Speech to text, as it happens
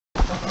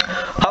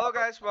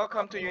guys,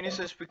 welcome to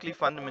Unisys Weekly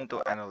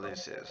Fundamental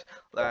Analysis.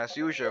 As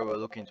usual, we'll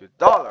look into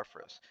dollar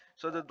first.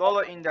 So the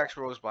dollar index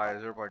rose by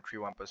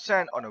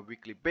 0.31% on a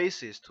weekly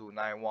basis to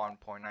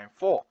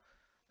 91.94.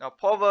 Now,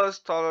 Powell's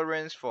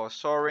tolerance for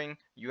soaring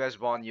US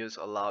bond yields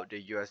allowed the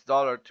US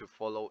dollar to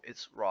follow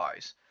its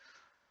rise.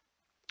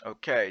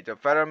 Okay, the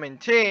Federal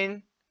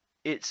maintained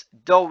its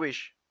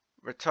dovish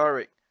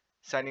rhetoric,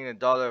 sending the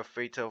dollar a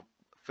fatal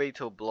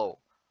blow.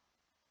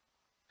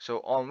 So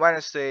on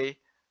Wednesday,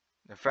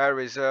 the Federal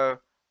Reserve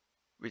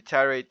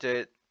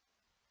reiterated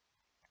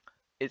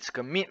its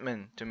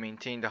commitment to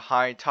maintain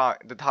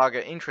the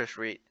target interest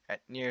rate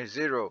at near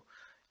zero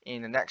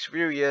in the next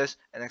few years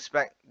and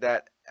expect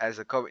that as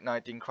the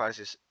COVID-19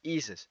 crisis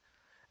eases,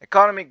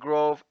 economic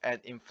growth and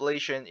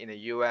inflation in the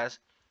US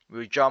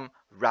will jump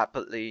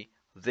rapidly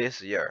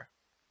this year.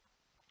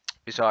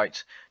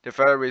 Besides, the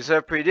Federal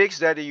Reserve predicts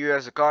that the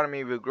US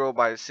economy will grow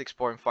by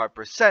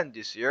 6.5%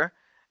 this year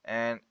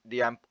and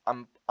the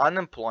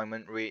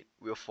unemployment rate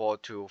will fall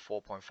to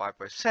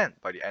 4.5%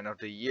 by the end of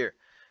the year.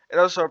 It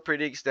also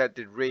predicts that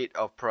the rate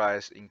of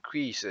price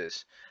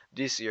increases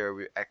this year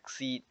will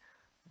exceed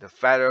the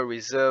Federal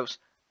Reserve's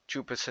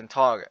 2%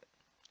 target,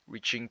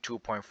 reaching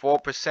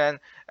 2.4%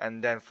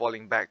 and then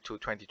falling back to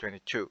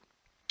 2022.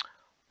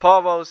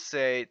 Powell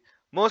said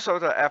most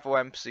of the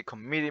FOMC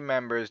committee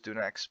members do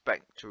not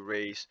expect to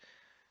raise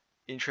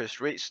interest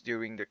rates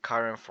during the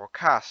current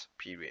forecast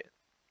period.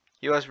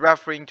 He was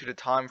referring to the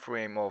time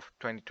frame of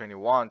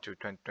 2021 to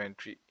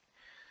 2023.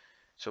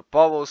 So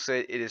Powell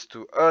said it is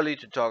too early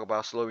to talk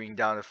about slowing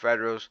down the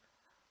Federal's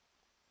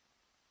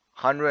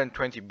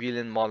 120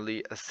 billion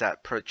monthly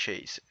asset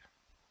purchase.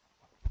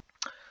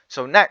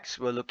 So next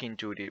we'll look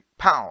into the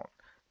pound.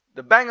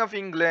 The Bank of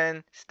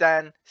England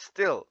stands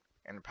still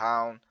and the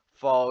pound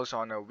falls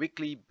on a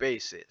weekly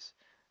basis.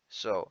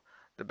 So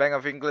the Bank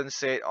of England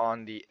said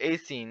on the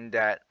 18th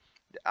that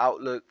the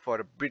outlook for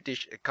the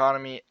British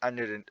economy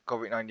under the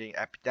COVID-19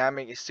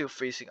 epidemic is still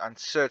facing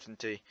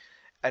uncertainty,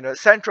 and the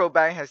central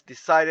bank has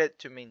decided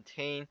to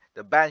maintain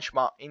the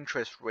benchmark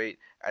interest rate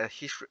at a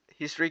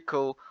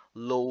historical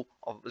low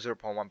of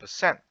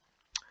 0.1%.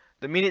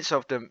 The minutes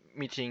of the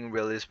meeting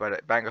released by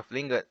the Bank of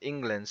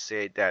England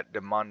said that the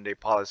Monetary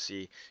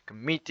Policy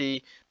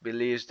Committee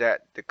believes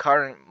that the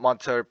current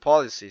monetary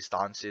policy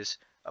stance is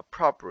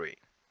appropriate.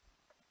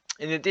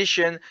 In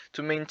addition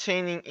to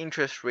maintaining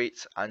interest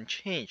rates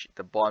unchanged,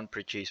 the bond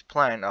purchase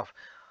plan of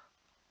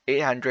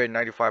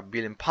 £895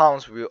 billion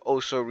will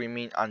also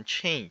remain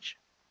unchanged.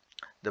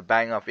 The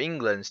Bank of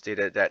England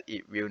stated that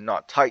it will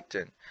not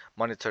tighten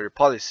monetary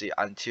policy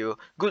until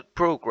good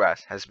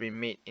progress has been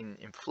made in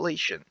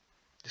inflation.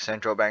 The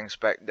central bank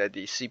expects that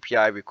the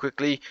CPI will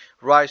quickly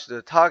rise to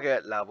the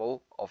target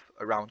level of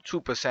around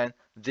 2%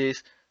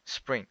 this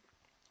spring.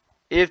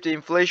 If the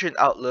inflation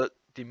outlook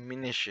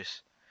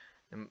diminishes,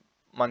 the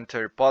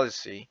Monetary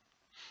Policy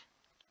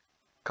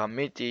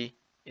Committee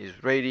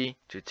is ready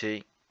to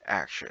take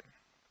action.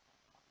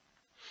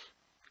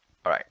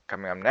 Alright,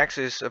 coming up next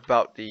is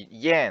about the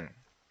yen,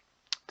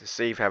 the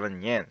safe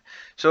haven yen.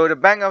 So the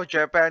Bank of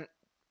Japan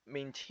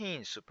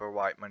maintains super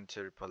wide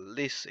monetary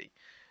policy.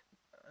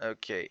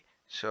 Okay,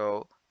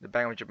 so the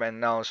Bank of Japan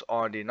announced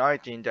on the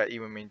 19th that it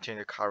will maintain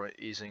the current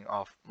easing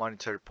of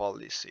monetary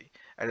policy.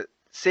 At the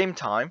same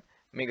time,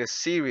 make a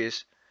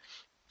series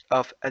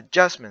of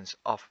adjustments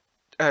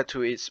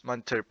to its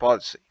monetary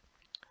policy.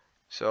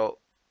 So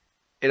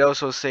it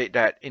also said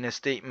that in a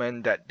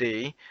statement that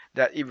day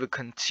that it will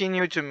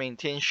continue to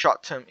maintain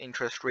short-term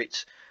interest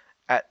rates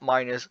at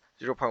minus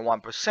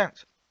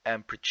 0.1%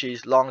 and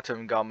purchase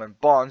long-term government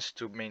bonds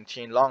to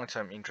maintain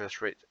long-term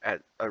interest rates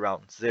at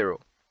around zero.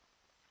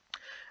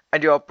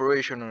 At the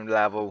operational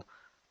level,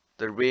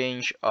 the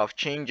range of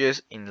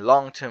changes in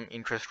long-term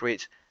interest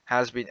rates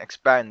has been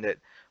expanded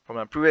from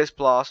a previous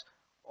plus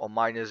or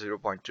minus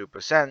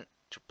 0.2%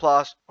 to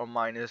plus or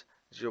minus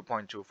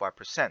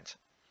 0.25%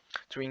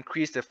 to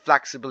increase the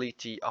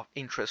flexibility of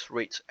interest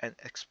rates and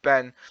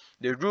expand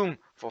the room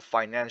for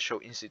financial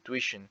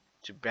institutions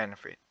to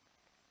benefit.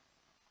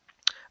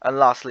 And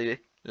lastly,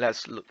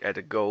 let's look at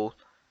the gold.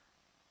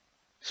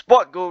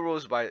 Spot gold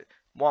rose by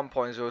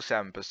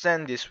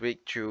 1.07% this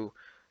week to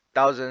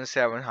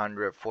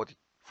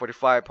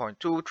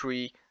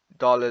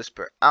 $1,745.23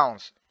 per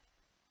ounce,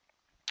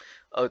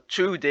 a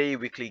 2-day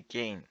weekly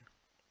gain.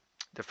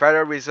 The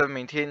Federal Reserve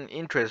maintained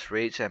interest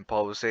rates, and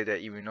Powell said that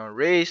it will not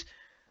raise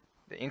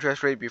the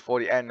interest rate before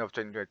the end of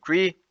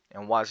 2023,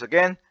 and once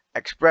again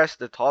expressed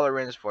the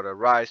tolerance for the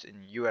rise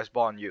in US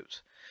bond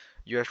yields.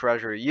 US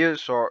Treasury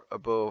yields soared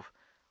above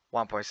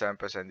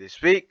 1.7%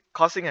 this week,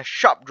 causing a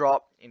sharp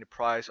drop in the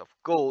price of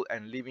gold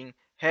and leaving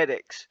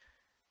headaches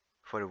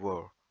for the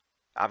world.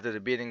 After the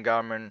Biden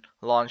government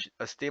launched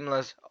a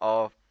stimulus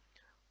of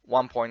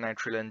 $1.9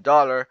 trillion,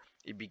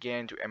 it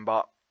began to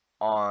embark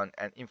on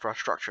an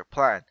infrastructure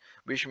plan,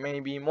 which may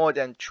be more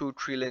than $2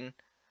 trillion.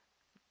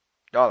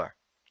 The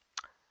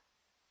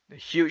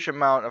huge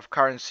amount of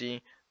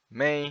currency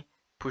may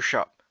push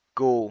up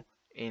gold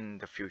in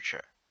the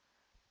future.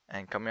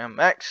 And coming up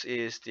next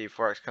is the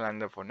Forex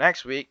calendar for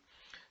next week.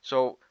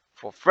 So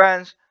for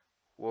friends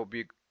will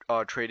be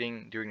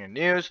trading during the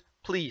news,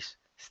 please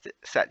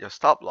set your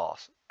stop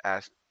loss,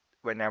 as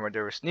whenever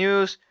there is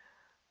news,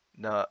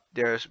 the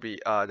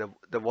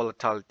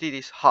volatility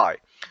is high.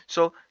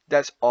 So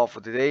that's all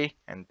for today,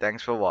 and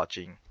thanks for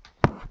watching.